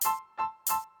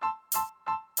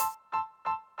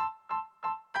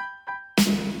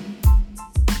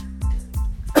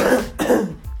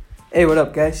Hey, what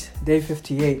up, guys? Day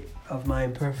 58 of my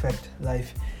imperfect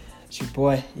life. It's your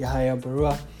boy, Yahya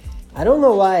Barua. I don't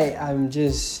know why I'm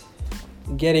used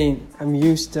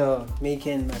to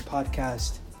making my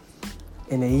podcast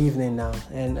in the evening now.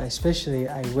 And especially,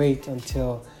 I wait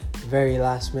until the very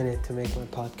last minute to make my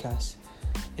podcast.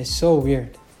 It's so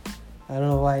weird. I don't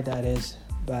know why that is,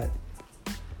 but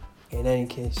in any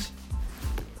case,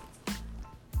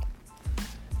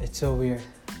 it's so weird.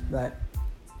 But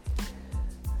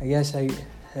I guess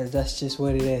that's just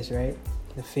what it is, right?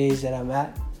 The phase that I'm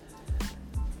at.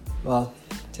 Well,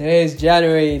 today is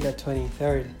January the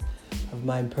 23rd of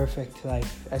my imperfect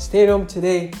life. I stayed home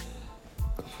today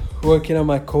working on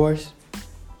my course.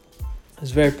 It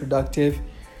was very productive.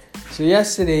 So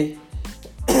yesterday,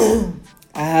 I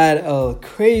had a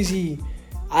crazy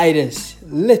itis.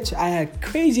 I had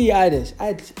crazy itis.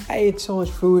 I ate so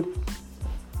much food.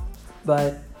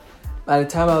 But by the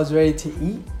time I was ready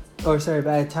to by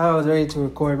the time I was ready to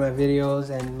record my videos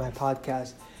and my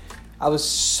podcast, I was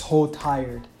so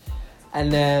tired.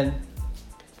 And then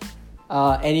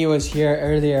Annie was here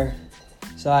earlier,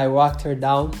 so I walked her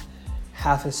down,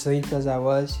 half asleep as I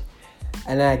was.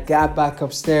 And I got back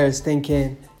upstairs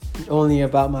thinking only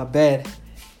about my bed.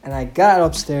 And I got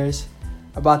upstairs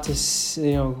about to,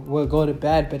 go to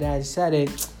bed, but I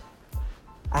decided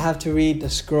I have to read the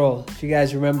scroll. If you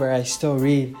guys remember, I still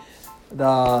read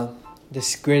the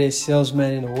greatest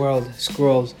salesman in the world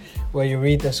scrolls, where you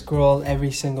read the scroll every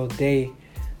single day,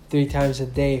 3 times a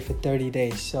day for 30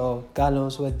 days. So God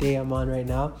knows what day I'm on right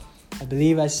now. I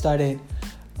believe I started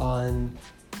on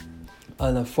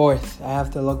the 4th. I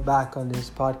have to look back on this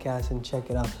podcast and check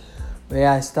it out. But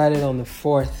yeah, I started on the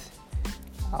 4th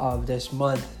of this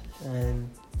month. And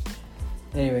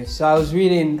anyway, so I was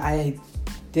reading. I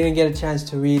didn't get a chance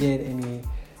to read it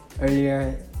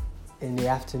earlier in the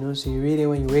afternoon. So you read it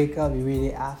when you wake up, you read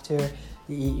it after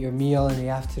you eat your meal in the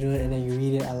afternoon, and then you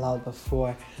read it aloud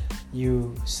before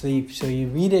you sleep. So you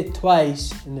read it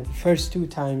twice, and the first 2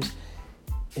 times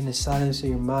in the silence of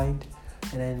your mind,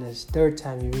 and then the third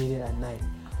time you read it at night.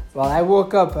 Well, I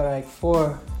woke up at like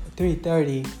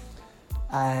 3:30,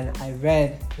 and I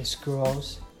read the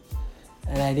scrolls,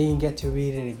 and I didn't get to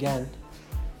read it again.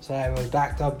 So I was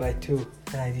backed up by 2,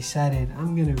 and I decided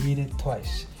I'm gonna read it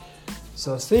twice.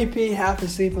 So sleepy, half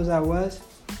asleep as I was,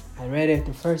 I read it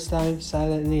the first time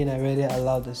silently, and I read it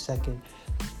aloud the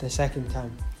second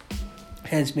time.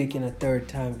 Hence making a third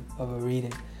time of a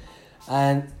reading.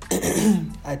 And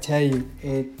I tell you,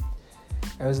 it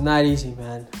was not easy,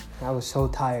 man. I was so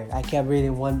tired. I kept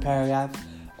reading one paragraph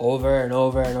over and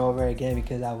over and over again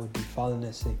because I would be falling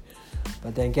asleep.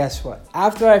 But then guess what?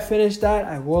 After I finished that,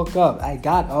 I woke up. I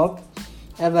got up.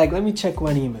 I'm like, let me check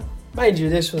one email. Mind you,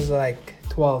 this was like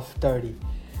 12:30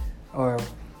 or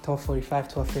 12:45,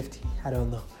 12:50. I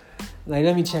don't know. Like,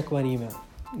 let me check one email.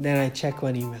 Then I check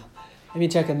one email. Let me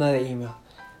check another email.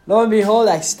 Lo and behold,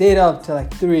 I stayed up till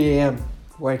like 3 a.m.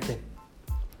 working.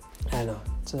 I know.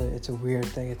 It's a weird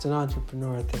thing. It's an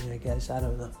entrepreneur thing, I guess. I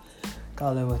don't know.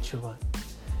 Call it what you want.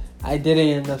 I didn't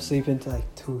end up sleeping till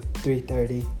like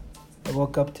 3:30. I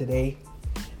woke up today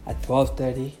at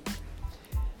 12:30.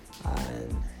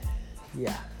 And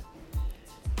yeah.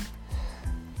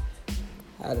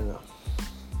 I don't know.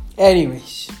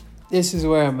 Anyways, this is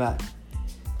where I'm at.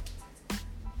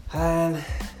 And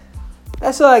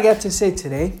that's all I got to say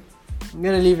today. I'm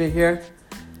going to leave it here.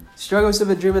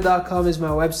 strugglesofadreamer.com is my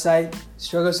website.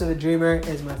 Struggles of a Dreamer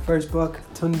is my first book.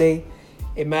 Tunde,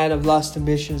 A Man of Lost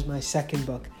Ambition is my second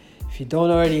book. If you don't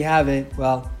already have it,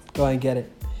 well, go and get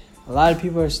it. A lot of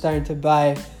people are starting to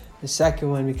buy the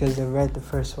second one because they've read the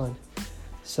first one.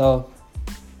 So,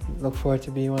 look forward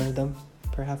to being one of them.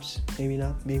 Perhaps, maybe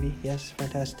not, maybe, yes,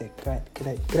 fantastic,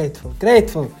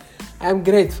 grateful. I'm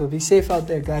grateful. Be safe out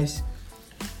there, guys.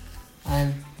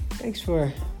 And thanks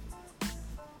for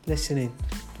listening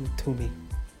to me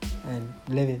and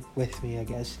living with me, I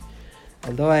guess.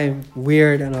 Although I'm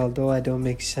weird and although I don't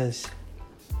make sense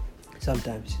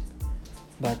sometimes.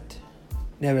 But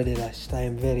nevertheless, I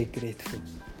am very grateful.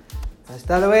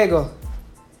 Hasta luego,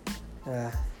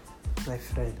 my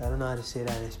friend. I don't know how to say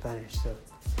that in Spanish, so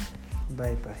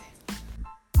bye-bye.